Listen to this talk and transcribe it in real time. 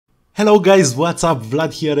Hello guys, what's up?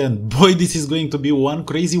 Vlad here, and boy, this is going to be one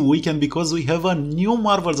crazy weekend because we have a new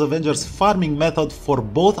Marvel's Avengers farming method for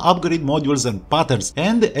both upgrade modules and patterns,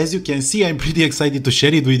 and as you can see, I'm pretty excited to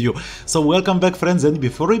share it with you. So welcome back friends, and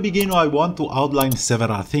before we begin I want to outline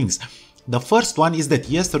several things. The first one is that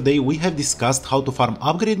yesterday we have discussed how to farm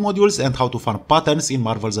upgrade modules and how to farm patterns in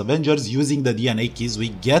Marvel's Avengers using the DNA keys we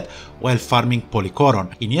get while farming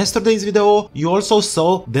Polycoron. In yesterday's video, you also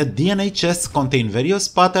saw that DNA chests contain various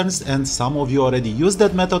patterns, and some of you already used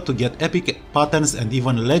that method to get epic patterns and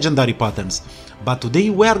even legendary patterns. But today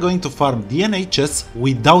we are going to farm DNA chests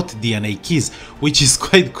without DNA keys, which is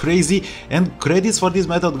quite crazy, and credits for this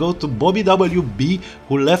method go to Bobby WB,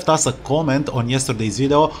 who left us a comment on yesterday's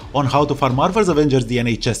video on how to farm Marvel's Avengers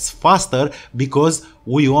DNA chests faster because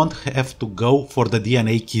we won't have to go for the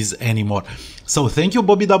DNA keys anymore. So thank you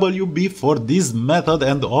Bobby WB for this method,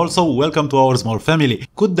 and also welcome to our small family.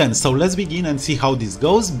 Good then, so let's begin and see how this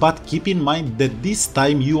goes, but keep in mind that this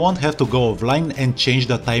time you won't have to go offline and change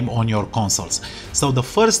the time on your consoles. So the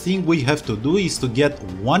first thing we have to do is to get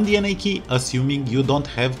one DNA key, assuming you don't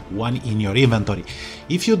have one in your inventory.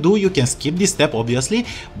 If you do, you can skip this step obviously,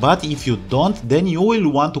 but if you don't, then you will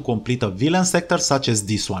want to complete a villain sector such as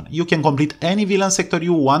this one. You can complete any villain sector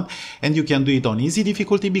you want, and you can do it on easy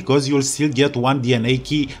difficulty because you'll still get one DNA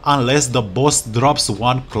key unless the boss drops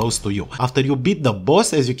one close to you. After you beat the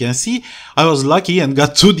boss, as you can see, I was lucky and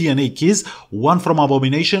got 2 DNA keys, one from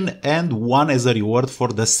Abomination and one as a reward for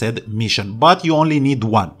the said mission, but you only need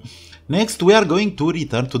one. Next, we are going to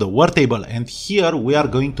return to the war table, and here we are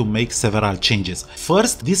going to make several changes.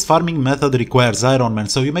 First, this farming method requires Iron Man,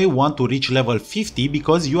 so you may want to reach level 50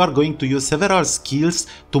 because you are going to use several skills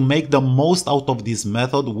to make the most out of this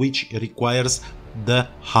method, which requires the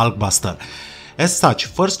Hulkbuster. As such,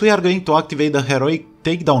 first we are going to activate the Heroic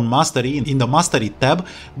Takedown Mastery in the Mastery tab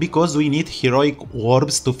because we need Heroic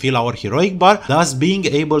Orbs to fill our Heroic bar, thus being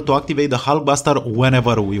able to activate the Hulkbuster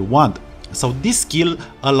whenever we want. So this skill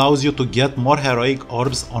allows you to get more Heroic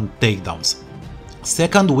Orbs on takedowns.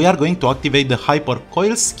 Second, we are going to activate the Hyper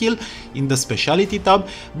Coil skill in the Specialty tab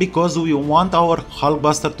because we want our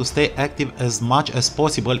Hulkbuster to stay active as much as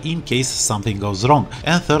possible in case something goes wrong.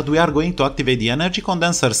 And third, we are going to activate the Energy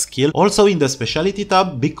Condenser skill also in the Specialty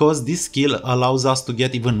tab because this skill allows us to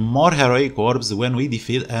get even more Heroic Orbs when we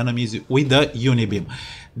defeat enemies with the Unibeam.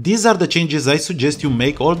 These are the changes I suggest you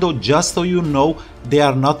make, although just so you know, they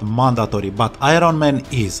are not mandatory, but Iron Man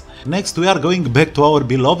is. Next, we are going back to our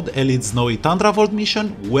beloved Elite Snowy Thunderbolt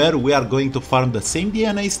mission, where we are going to farm the same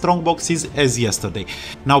DNA strongboxes as yesterday.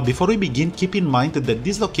 Now, before we begin, keep in mind that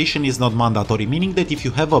this location is not mandatory, meaning that if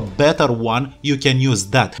you have a better one, you can use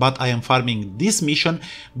that. But I am farming this mission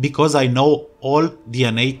because I know all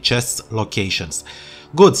DNA chests locations.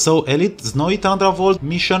 Good, so Elite Snowy Thunderbolt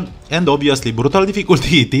mission, and obviously brutal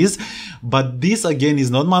difficulty it is, but this again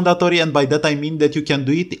is not mandatory, and by that I mean that you can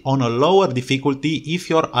do it on a lower difficulty if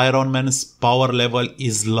your Iron Man's power level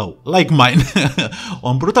is low, like mine.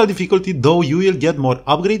 On brutal difficulty though, you will get more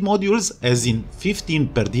upgrade modules, as in 15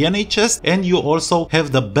 per DNA chest, and you also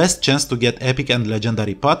have the best chance to get epic and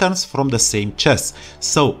legendary patterns from the same chest.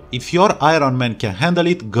 So if your Iron Man can handle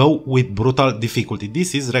it, go with brutal difficulty.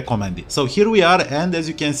 This is recommended. So here we are, and as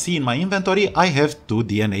you can see in my inventory, I have 2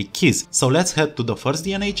 DNA keys. So let's head to the first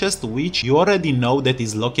DNA chest, which you already know that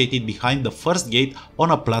is located behind the first gate on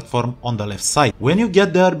a platform on the left side. When you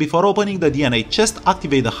get there, before opening the DNA chest,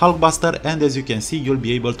 activate the Hulkbuster, and as you can see, you'll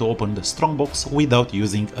be able to open the strongbox without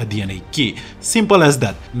using a DNA key. Simple as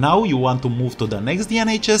that. Now you want to move to the next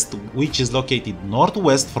DNA chest, which is located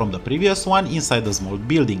northwest from the previous one inside the small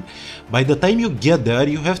building. By the time you get there,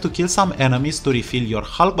 you have to kill some enemies to refill your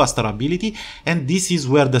Hulkbuster ability, and this is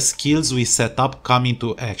where the skills we set up come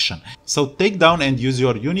into action. So take down and use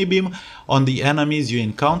your Unibeam on the enemies you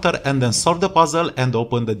encounter, and then solve the puzzle and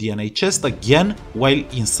open the DNA chest again while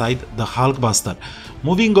inside the Hulkbuster.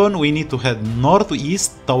 Moving on, we need to head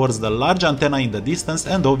northeast towards the large antenna in the distance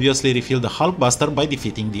and obviously refill the Hulkbuster by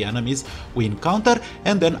defeating the enemies we encounter,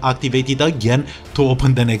 and then activate it again to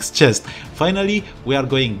open the next chest. Finally, we are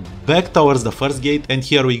going back towards the first gate, and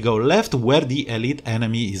here we go left where the elite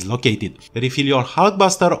enemy is located. Refill your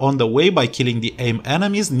Hulkbuster on the way by killing the AIM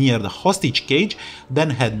enemies near the hostage cage, then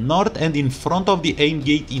head north, and in front of the AIM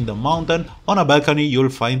gate in the mountain on a balcony you'll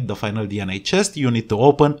find the final DNA chest you need to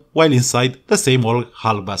open, while inside the same old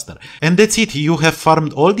Hulkbuster. And that's it, you have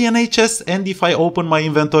farmed all DNA chests, and if I open my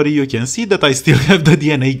inventory you can see that I still have the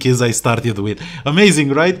DNA keys I started with.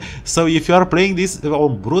 Amazing, right? So if you are playing this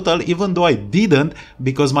on brutal, even though I didn't,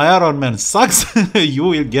 because my Iron Man sucks, you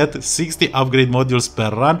will get 60 upgrade modules per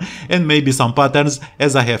run and maybe some patterns,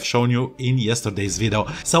 as I have shown you in yesterday's video.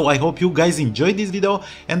 So I hope you guys enjoyed this video,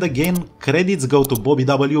 and again, credits go to Bobby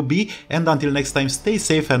WB, and until next time, stay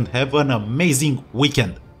safe and have an amazing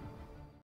weekend.